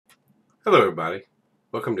Hello everybody,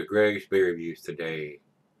 welcome to Gregsbeerreviews today.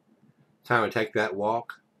 Time to take that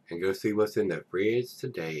walk and go see what's in the fridge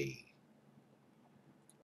today.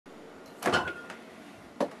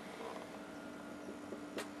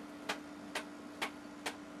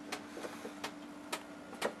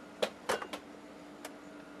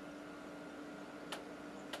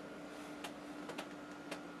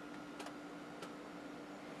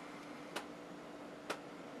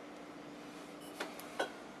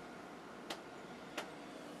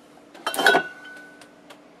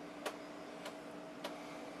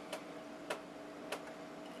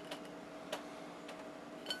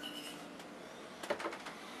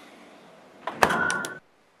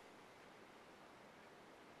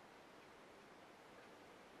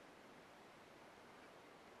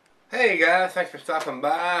 Hey guys, thanks for stopping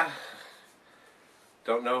by.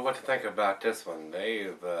 Don't know what to think about this one.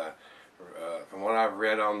 From what I've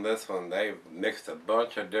read on this one, they've mixed a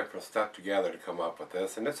bunch of different stuff together to come up with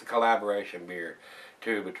this. And it's a collaboration beer,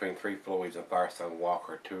 too, between Floyds and Firestone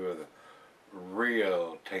Walker, two of the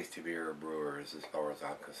real tasty beer brewers as far as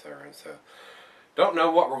I'm concerned. So, don't know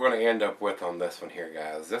what we're going to end up with on this one here,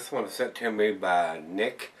 guys. This one was sent to me by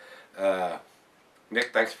Nick.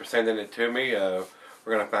 Nick, thanks for sending it to me.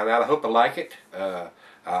 We're going to find out. I hope I like it.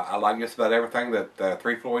 I like just about everything that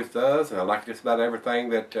Floyds does, and I like just about everything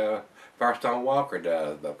that Firestone Walker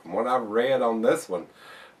does. But from what I've read on this one,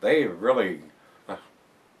 they really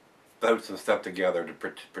thrown some stuff together to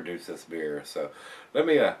produce this beer. So let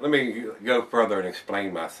me go further and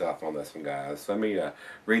explain myself on this one, guys. Let me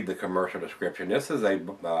read the commercial description. This is a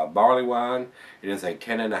barley wine. It is a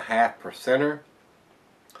 10.5%er.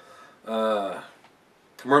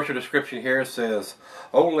 Commercial description here says,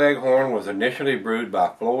 Old Leghorn was initially brewed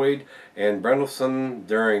by Floyd and Brindleson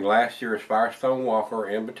during last year's Firestone Walker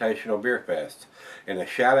Invitational Beer Fest. And a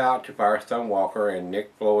shout out to Firestone Walker and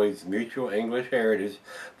Nick Floyd's mutual English heritage,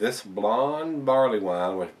 this blonde barley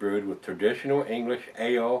wine was brewed with traditional English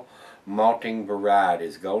ale malting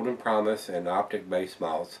varieties, Golden Promise and Optic base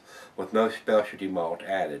malts, with no specialty malt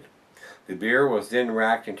added. The beer was then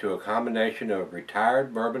racked into a combination of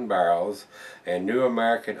retired bourbon barrels and new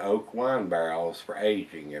American oak wine barrels for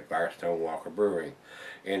aging at Firestone Walker Brewing.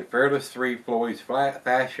 In Fearless 3 Floyd's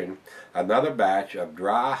fashion, another batch of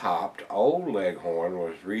dry-hopped Old Leghorn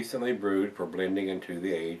was recently brewed for blending into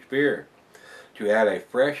the aged beer, to add a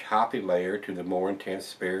fresh hoppy layer to the more intense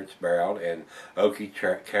spirits barrel and oaky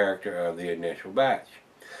character of the initial batch.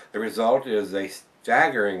 The result is a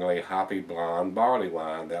staggeringly hoppy blonde barley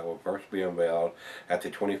wine that will first be unveiled at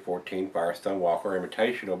the 2014 Firestone Walker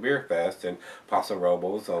Invitational Beer Fest in Paso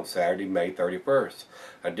Robles on Saturday, May 31st.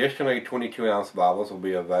 Additionally, 22-ounce bottles will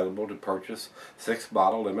be available to purchase,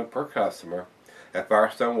 6-bottle limit per customer, at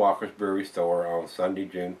Firestone Walker's Brewery Store on Sunday,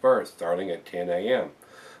 June 1st, starting at 10 a.m.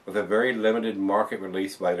 with a very limited market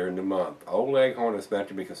release later in the month. Old Leghorn is meant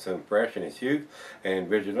to be consumed fresh in its youth and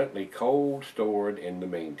vigilantly cold stored in the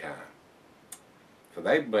meantime. So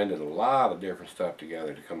they blended a lot of different stuff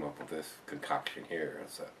together to come up with this concoction here.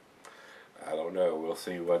 So I don't know. We'll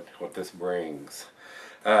see what this brings.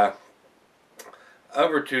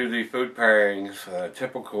 Over to the food pairings.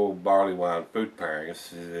 Typical barley wine food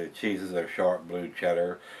pairings. The cheeses are sharp blue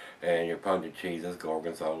cheddar, and your pungent cheeses,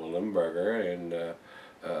 gorgonzola, limburger, and it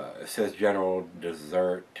says general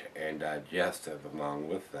dessert and digestive along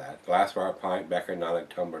with that. Glassware pint, becker, non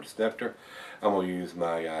tumbler, snifter. I'm going to use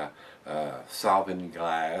my solvent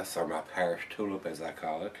glass, or my parish tulip as I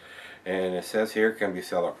call it. And it says here it can be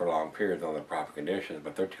sold for long periods under proper conditions,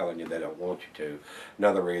 but they're telling you they don't want you to.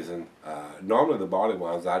 Another reason, normally the barley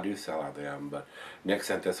wines I do sell out them, but Nick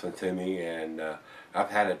sent this one to me, and I've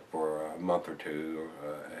had it for a month or two,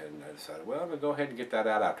 and I decided, well, I'm going to go ahead and get that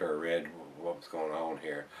out after I read what was going on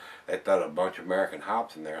here. They threw a bunch of American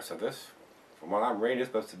hops in there, so this, from what I'm reading, is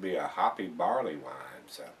supposed to be a hoppy barley wine,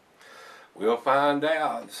 so we'll find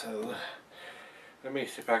out. So let me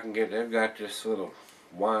see if I can get, they've got this little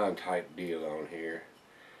wine type deal on here.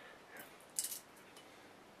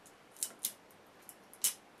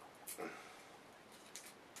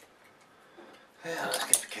 Yeah, let's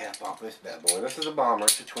get the cap off this bad boy. This is a bomber.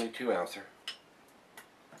 It's a 22-ouncer.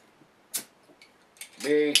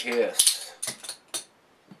 Big hiss.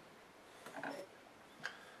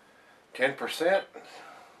 10%.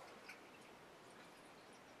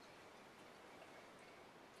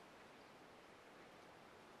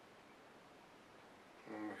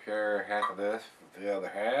 Share half of this with the other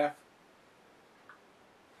half.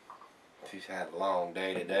 She's had a long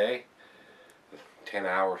day today. 10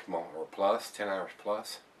 hours more or plus, 10 hours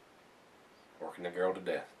plus. Working the girl to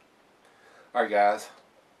death. Alright guys,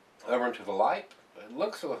 over into the light It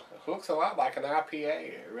looks a lot like an IPA.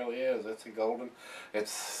 It really is. It's a golden.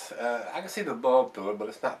 It's I can see the bulb through it, but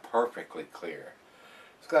it's not perfectly clear.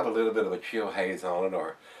 It's got a little bit of a chill haze on it,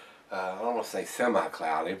 or I don't want to say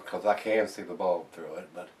semi-cloudy because I can see the bulb through it,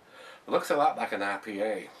 but it looks a lot like an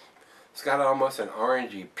IPA. It's got almost an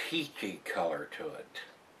orangey, peachy color to it.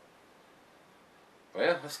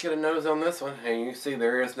 Well, let's get a nose on this one, and you can see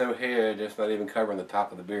there is no head. It's not even covering the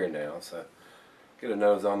top of the beer now, so get a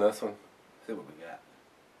nose on this one. See what we got.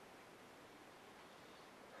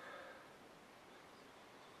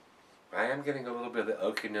 I am getting a little bit of the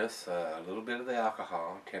oakiness, a little bit of the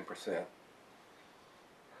alcohol, 10%.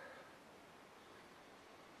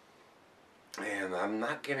 And I'm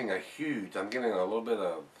not getting a huge, I'm getting a little bit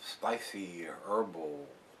of spicy herbal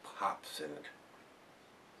hops in it.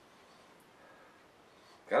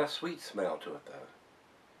 Got a sweet smell to it though.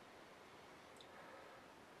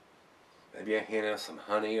 Maybe a hint of some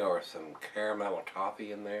honey or some caramel or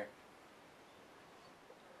toffee in there.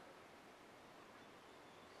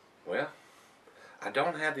 Well, I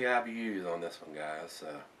don't have the IBUs on this one, guys.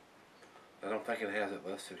 I don't think it has it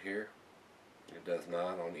listed here. It does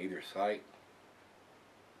not on either site.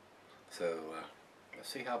 So, let's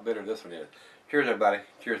see how bitter this one is. Cheers, everybody.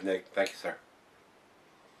 Cheers, Nick. Thank you, sir.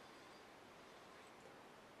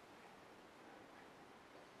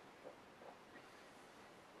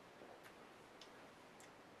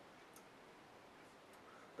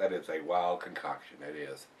 That is a wild concoction. It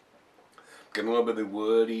is. Getting a little bit of the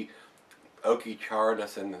woody, oaky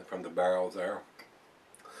charness from the barrels there.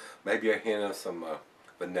 Maybe a hint of some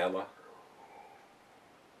vanilla.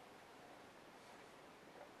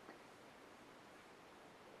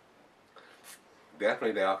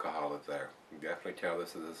 Definitely the alcohol is there. You can definitely tell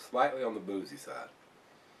this is slightly on the boozy side.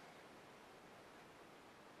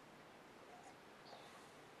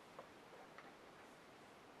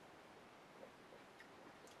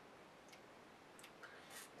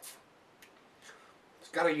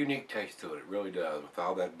 It's got a unique taste to it. It really does. With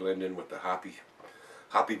all that blending with the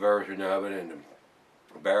hoppy version of it and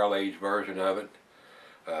the barrel aged version of it.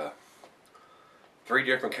 Three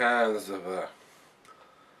different kinds of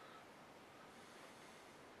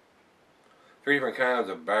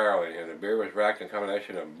barrel in here. The beer was racked in a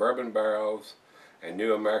combination of bourbon barrels and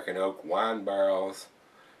New American Oak wine barrels,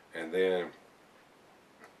 and then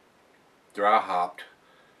dry hopped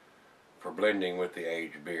for blending with the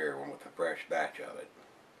aged beer with a fresh batch of it.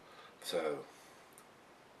 So,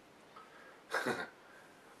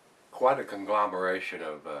 quite a conglomeration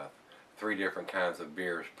of three different kinds of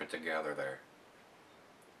beers put together there.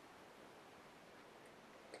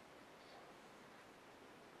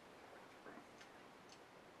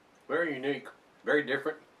 Very unique, very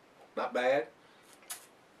different, not bad,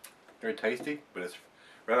 very tasty, but it's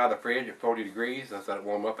right out of the fridge at 40 degrees. Let's let it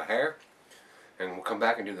warm up a hair, and we'll come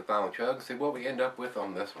back and do the final chug and see what we end up with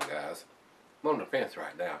on this one, guys. I'm on the fence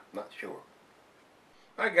right now, not sure.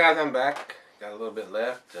 Alright guys, I'm back. Got a little bit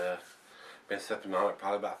left. Been sipping on it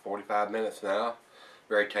probably about 45 minutes now.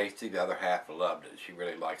 Very tasty. The other half loved it. She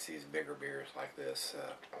really likes these bigger beers like this.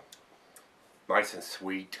 Nice and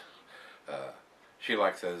sweet. She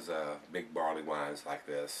likes those big barley wines like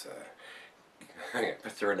this.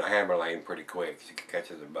 Puts her in the hammer lane pretty quick. She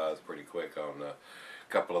catches a buzz pretty quick on a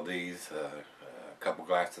couple of these, a couple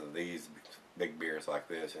glasses of these big beers like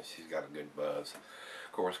this, and she's got a good buzz.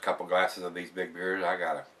 Of course, a couple glasses of these big beers, I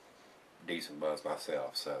got a decent buzz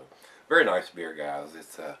myself. So, very nice beer, guys.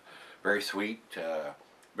 It's very sweet,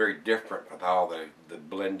 very different with all the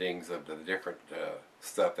blendings of the different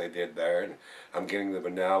stuff they did there. And I'm getting the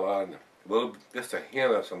vanilla and just a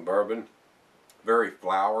hint of some bourbon. Very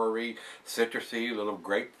flowery, citrusy, a little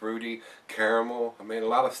grapefruity, caramel. I mean, a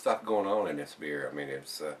lot of stuff going on in this beer. I mean,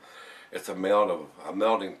 it's a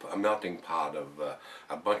melting pot of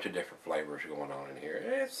a bunch of different flavors going on in here.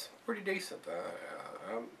 It's pretty decent.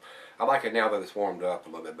 I like it now that it's warmed up a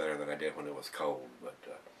little bit better than I did when it was cold. But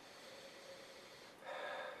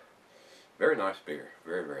very nice beer.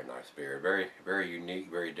 Very, very nice beer. Very, very unique,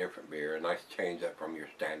 very different beer. A nice change up from your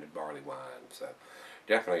standard barley wine. So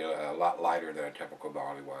definitely a lot lighter than a typical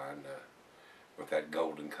barley wine with that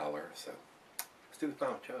golden color. So let's do the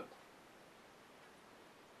final chug.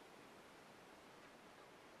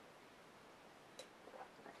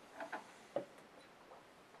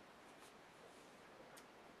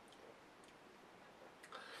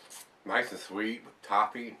 Nice and sweet with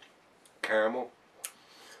toffee, caramel,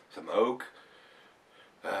 some oak,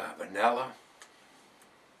 vanilla,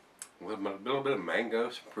 a little bit of mango,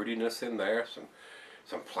 some fruitiness in there,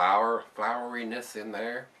 some floweriness in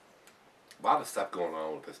there. A lot of stuff going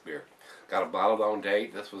on with this beer. Got a bottled on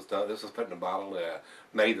date. This was put in a bottle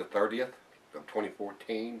May the 30th. of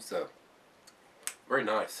 2014. So very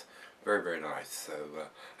nice, very, very nice. So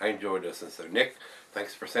I enjoyed this. And so Nick,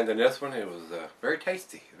 thanks for sending this one. It was very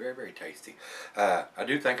tasty, very, very tasty. I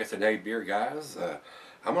do think it's an A beer, guys.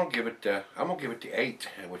 I'm gonna give it the 8,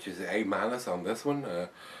 which is an A- on this one.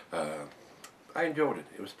 I enjoyed it.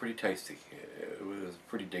 It was pretty tasty. It was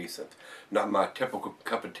pretty decent. Not my typical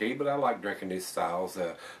cup of tea, but I like drinking these styles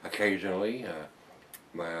occasionally.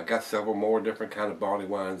 I got several more different kind of barley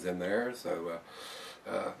wines in there, so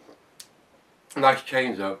nice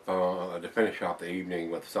change up to finish off the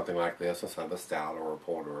evening with something like this instead of a stout or a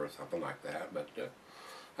porter or something like that. But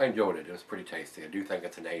I enjoyed it. It was pretty tasty. I do think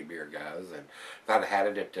it's an A beer, guys. And if I'd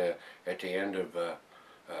had it at the end of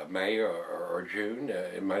May or June,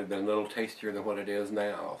 it might have been a little tastier than what it is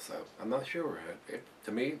now. So I'm not sure.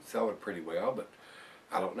 To me, it sounded pretty well, but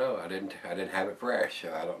I don't know. I didn't have it fresh.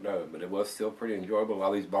 I don't know, but it was still pretty enjoyable. A lot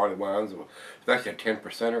of these barley wines, especially a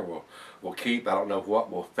 10%er, will keep. I don't know what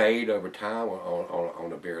will fade over time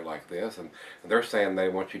on a beer like this. And they're saying they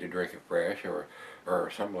want you to drink it fresh or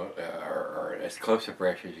something or as close to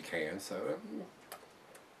fresh as you can. So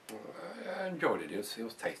I enjoyed it. It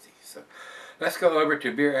was tasty. So let's go over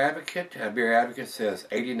to Beer Advocate. Beer Advocate says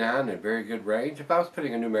 89 in very good range. If I was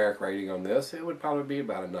putting a numeric rating on this, it would probably be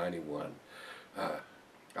about a 91.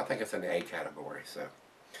 I think it's in the A category. So,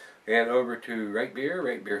 and over to Rate Beer.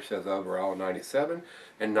 Rate Beer says overall 97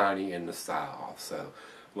 and 90 in the style. So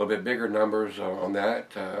a little bit bigger numbers on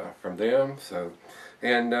that from them. So,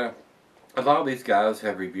 and a lot of these guys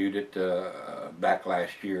have reviewed it back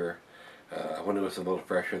last year when it was a little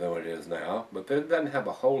fresher than what it is now. But it doesn't have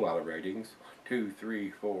a whole lot of ratings. 2, 3,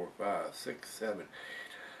 4, 5, 6, 7,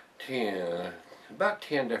 10. About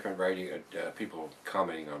 10 different rating people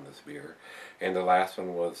commenting on this beer, and the last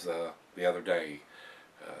one was the other day.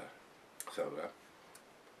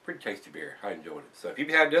 Pretty tasty beer. I enjoyed it. So if you've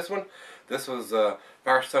had this one, this was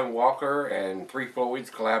Firestone Walker and 3 Floyds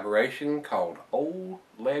collaboration called Old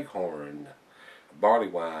Leghorn Barley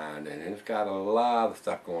Wine, and it's got a lot of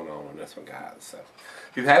stuff going on this one, guys. So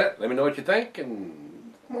if you've had it, let me know what you think,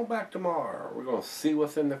 and come on back tomorrow. We're going to see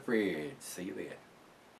what's in the fridge. See you then.